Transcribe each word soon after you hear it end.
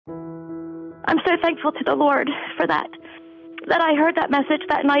I'm so thankful to the Lord for that I heard that message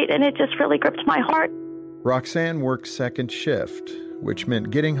that night, and it just really gripped my heart. Roxanne worked second shift, which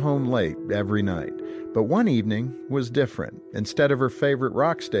meant getting home late every night. But one evening was different. Instead of her favorite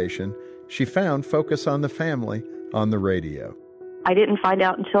rock station, she found Focus on the Family on the radio. I didn't find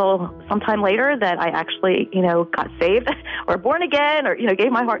out until sometime later that I actually, got saved or born again or,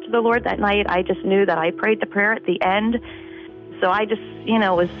 gave my heart to the Lord that night. I just knew that I prayed the prayer at the end. So I just,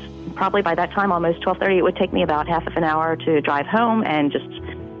 was probably by that time, almost 12:30, it would take me about half of an hour to drive home, and just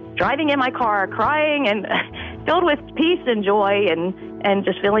driving in my car, crying and filled with peace and joy and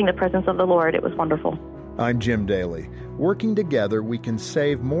just feeling the presence of the Lord. It was wonderful. I'm Jim Daly. Working together, we can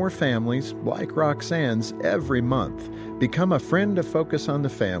save more families like Roxanne's every month. Become a friend to Focus on the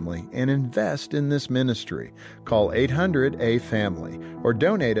Family and invest in this ministry. Call 800-A-FAMILY or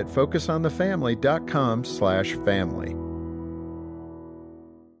donate at focusonthefamily.com/family.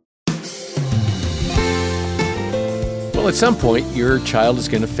 Well, at some point, your child is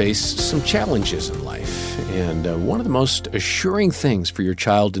going to face some challenges in life. And one of the most assuring things for your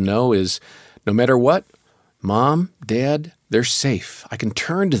child to know is no matter what, Mom, Dad, they're safe. I can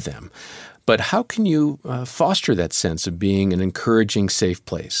turn to them. But how can you foster that sense of being an encouraging, safe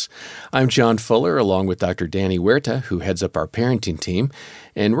place? I'm John Fuller, along with Dr. Danny Huerta, who heads up our parenting team.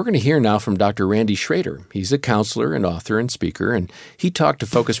 And we're going to hear now from Dr. Randy Schrader. He's a counselor and author and speaker, and he talked to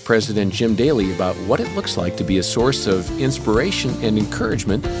Focus President Jim Daly about what it looks like to be a source of inspiration and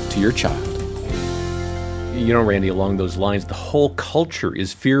encouragement to your child. Randy, along those lines, the whole culture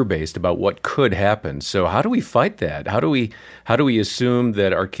is fear-based about what could happen. So how do we fight that? How do we assume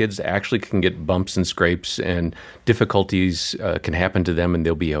that our kids actually can get bumps and scrapes and difficulties can happen to them and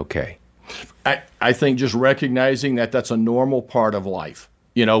they'll be okay? I think just recognizing that that's a normal part of life.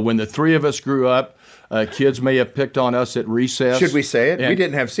 When the three of us grew up, kids may have picked on us at recess. Should we say it? We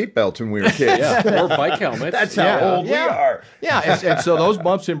didn't have seatbelts when we were kids. Or bike helmets. That's how old we are. Yeah, and so those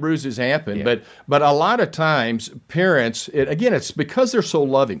bumps and bruises happen. Yeah. But a lot of times, parents, it's because they're so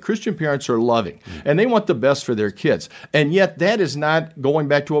loving. Christian parents are loving, and they want the best for their kids. And yet that is not, going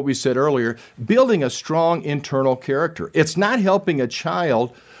back to what we said earlier, building a strong internal character. It's not helping a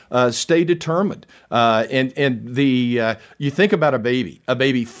child stay determined. You think about a baby. A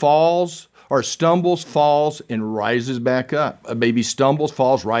baby falls or stumbles, falls, and rises back up. A baby stumbles,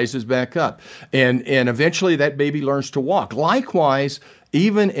 falls, rises back up. And eventually that baby learns to walk. Likewise,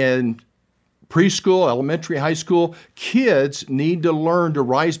 even in preschool, elementary, high school, kids need to learn to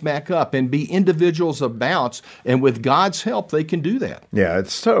rise back up and be individuals of bounce. And with God's help, they can do that. Yeah,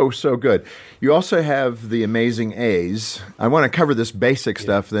 it's so good. You also have the amazing A's. I want to cover this basic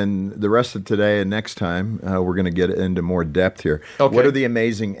stuff, then the rest of today and next time, we're going to get into more depth here. Okay. What are the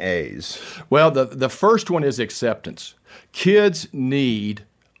amazing A's? Well, the first one is acceptance. Kids need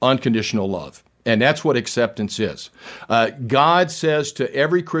unconditional love. And that's what acceptance is. God says to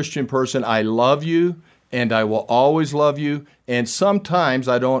every Christian person, I love you and I will always love you. And sometimes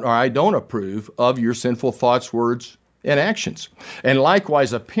I don't approve of your sinful thoughts, words, and actions. And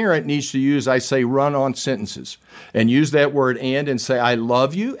likewise, a parent needs to use, run-on sentences and use that word and say, I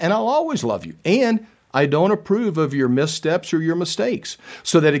love you and I'll always love you. And I don't approve of your missteps or your mistakes.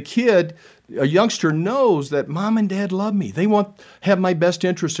 So that a youngster knows that Mom and Dad love me. They have my best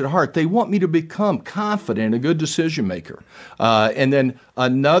interest at heart. They want me to become confident, a good decision maker. And then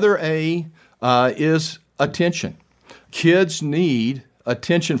another A is attention. Kids need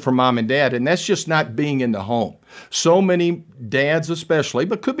attention from Mom and Dad, and that's just not being in the home. So many dads especially,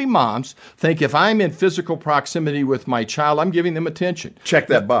 but could be moms, think if I'm in physical proximity with my child, I'm giving them attention. Check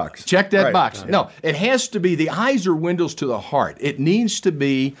that box. Check that box. No, it has to be, the eyes are windows to the heart. It needs to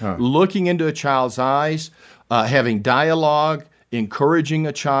be looking into a child's eyes, having dialogue, encouraging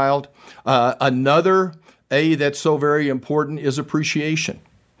a child. Another A that's so very important is appreciation.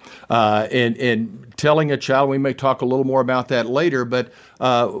 And telling a child, we may talk a little more about that later, but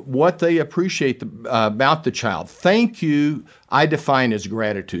what they appreciate about the child. Thank you, I define as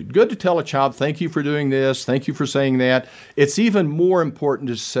gratitude. Good to tell a child, thank you for doing this, thank you for saying that. It's even more important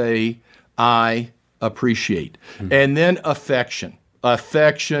to say, I appreciate. Mm-hmm. And then affection.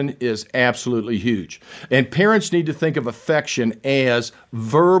 Affection is absolutely huge. And parents need to think of affection as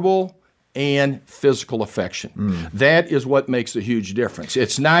verbal and physical affection. That is what makes a huge difference.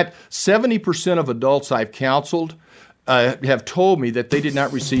 It's not 70% of adults I've counseled have told me that they did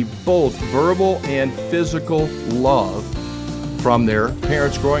not receive both verbal and physical love from their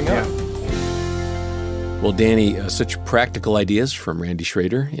parents growing up. Well, Danny, such practical ideas from Randy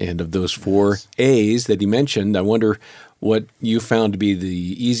Schrader, and of those 4 A's that he mentioned, I wonder what you found to be the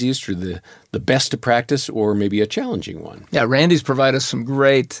easiest or the best to practice, or maybe a challenging one. Yeah, Randy's provided us some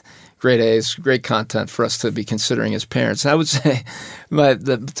great great A's, great content for us to be considering as parents. And I would say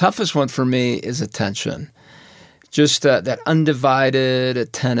the toughest one for me is attention. Just that undivided,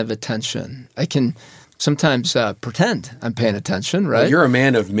 attentive attention. I can sometimes pretend I'm paying attention, right? Well, you're a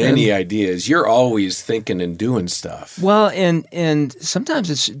man of many ideas. You're always thinking and doing stuff. Well, and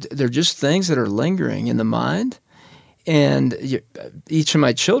sometimes they're just things that are lingering in the mind. And each of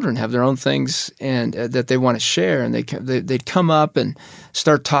my children have their own things and that they want to share, and they'd come up and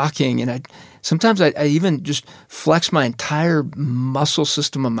start talking, and sometimes I even just flex my entire muscle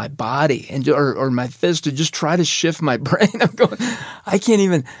system of my body or my fist to just try to shift my brain. I'm going, I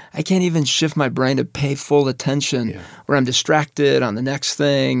can't even shift my brain to pay full attention, or I'm distracted on the next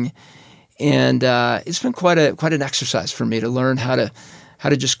thing, and it's been quite an exercise for me to learn how to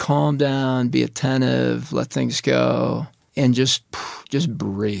just calm down, be attentive, let things go, and just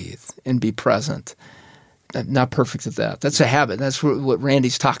breathe and be present. I'm not perfect at that. That's a habit. That's what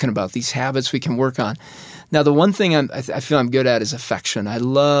Randy's talking about, these habits we can work on. Now, the one thing I feel I'm good at is affection. I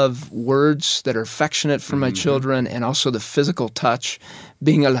love words that are affectionate for my children, and also the physical touch.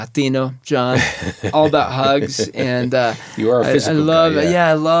 Being a Latino, John, all about hugs. And you are a physical guy. Yeah,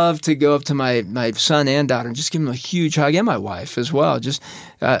 I love to go up to my son and daughter and just give them a huge hug, and my wife as well. Just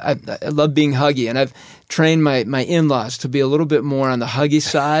I love being huggy, and I've trained my in-laws to be a little bit more on the huggy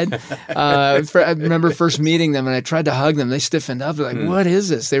side. I remember first meeting them, and I tried to hug them. They stiffened up. They're like, what is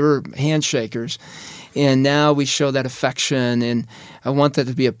this? They were handshakers. And now we show that affection, and I want that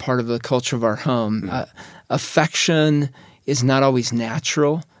to be a part of the culture of our home. Affection is not always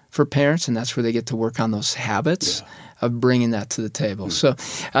natural for parents, and that's where they get to work on those habits of bringing that to the table. So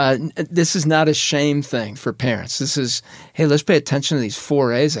this is not a shame thing for parents. This is, hey, let's pay attention to these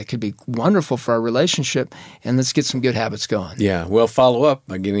 4 A's that could be wonderful for our relationship, and let's get some good habits going. Yeah, well, follow up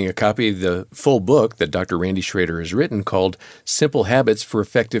by getting a copy of the full book that Dr. Randy Schrader has written called Simple Habits for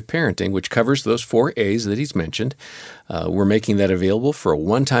Effective Parenting, which covers those 4 A's that he's mentioned. We're making that available for a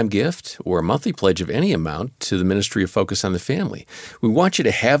one-time gift or a monthly pledge of any amount to the Ministry of Focus on the Family. We want you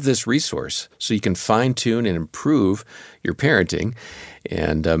to have this resource so you can fine-tune and improve your parenting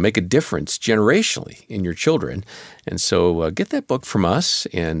and make a difference generationally in your children. And so get that book from us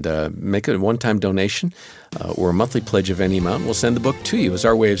and make a one-time donation or a monthly pledge of any amount. We'll send the book to you as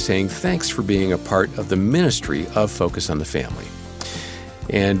our way of saying thanks for being a part of the Ministry of Focus on the Family.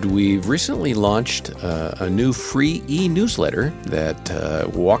 And we've recently launched a new free e-newsletter that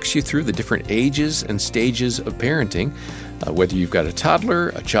walks you through the different ages and stages of parenting. Whether you've got a toddler,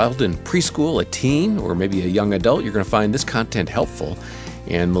 a child in preschool, a teen, or maybe a young adult, you're going to find this content helpful.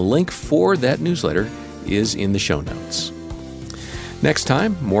 And the link for that newsletter is in the show notes. Next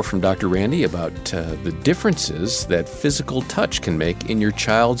time, more from Dr. Randy about the differences that physical touch can make in your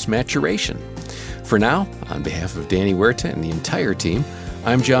child's maturation. For now, on behalf of Danny Huerta and the entire team,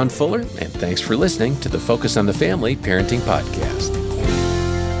 I'm John Fuller, and thanks for listening to the Focus on the Family Parenting Podcast.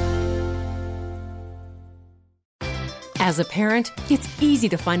 As a parent, it's easy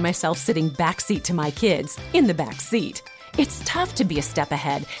to find myself sitting backseat to my kids, in the back seat. It's tough to be a step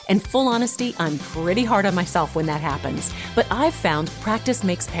ahead, and full honesty, I'm pretty hard on myself when that happens. But I've found Practice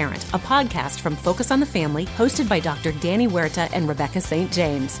Makes Parent, a podcast from Focus on the Family, hosted by Dr. Danny Huerta and Rebecca St.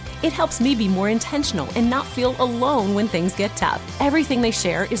 James. It helps me be more intentional and not feel alone when things get tough. Everything they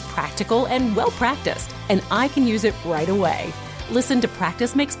share is practical and well-practiced, and I can use it right away. Listen to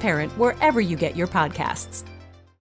Practice Makes Parent wherever you get your podcasts.